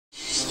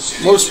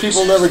Most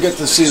people never get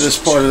to see this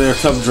part of their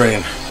tub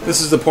drain.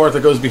 This is the part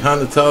that goes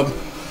behind the tub.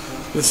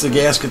 This is the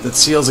gasket that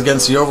seals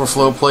against the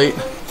overflow plate.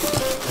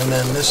 And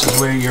then this is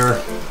where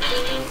your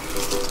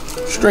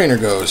strainer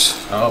goes.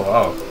 Oh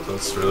wow,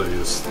 that's really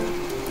just,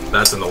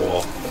 that's in the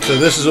wall. So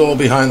this is all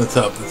behind the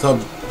tub. The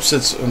tub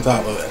sits on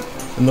top of it.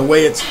 And the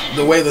way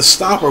the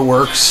stopper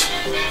works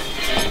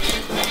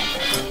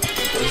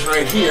is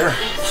right here.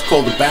 It's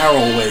called the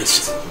barrel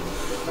waste.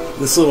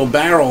 This little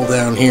barrel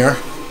down here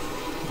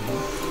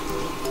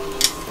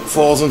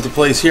falls into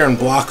place here and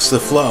blocks the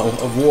flow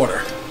of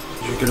water.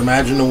 As you can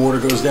imagine, the water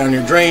goes down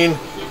your drain,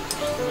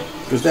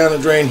 goes down the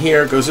drain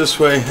here, goes this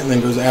way, and then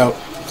goes out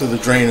to the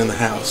drain in the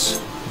house.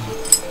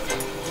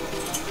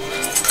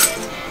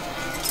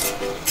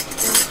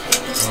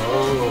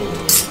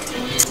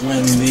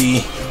 When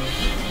the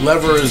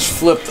lever is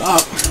flipped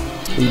up,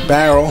 the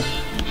barrel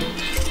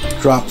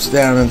drops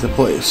down into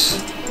place.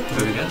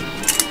 Do it again.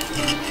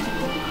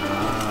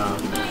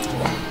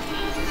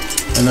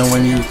 And then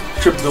when you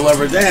trip the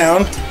lever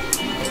down,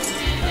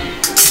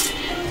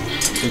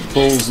 it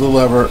pulls the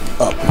lever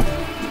up,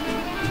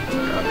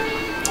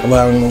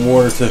 allowing the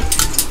water to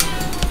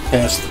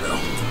pass through.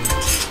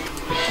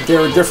 There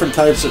are different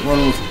types that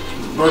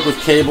work with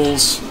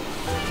cables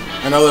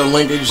and other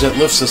linkage that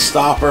lifts the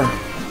stopper.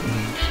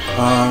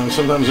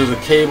 Sometimes there's a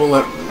cable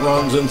that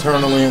runs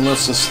internally and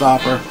lifts the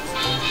stopper.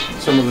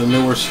 Some of the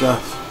newer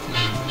stuff.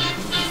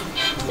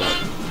 But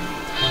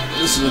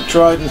this is a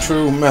tried and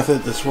true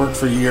method that's worked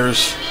for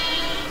years,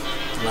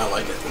 and I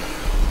like it.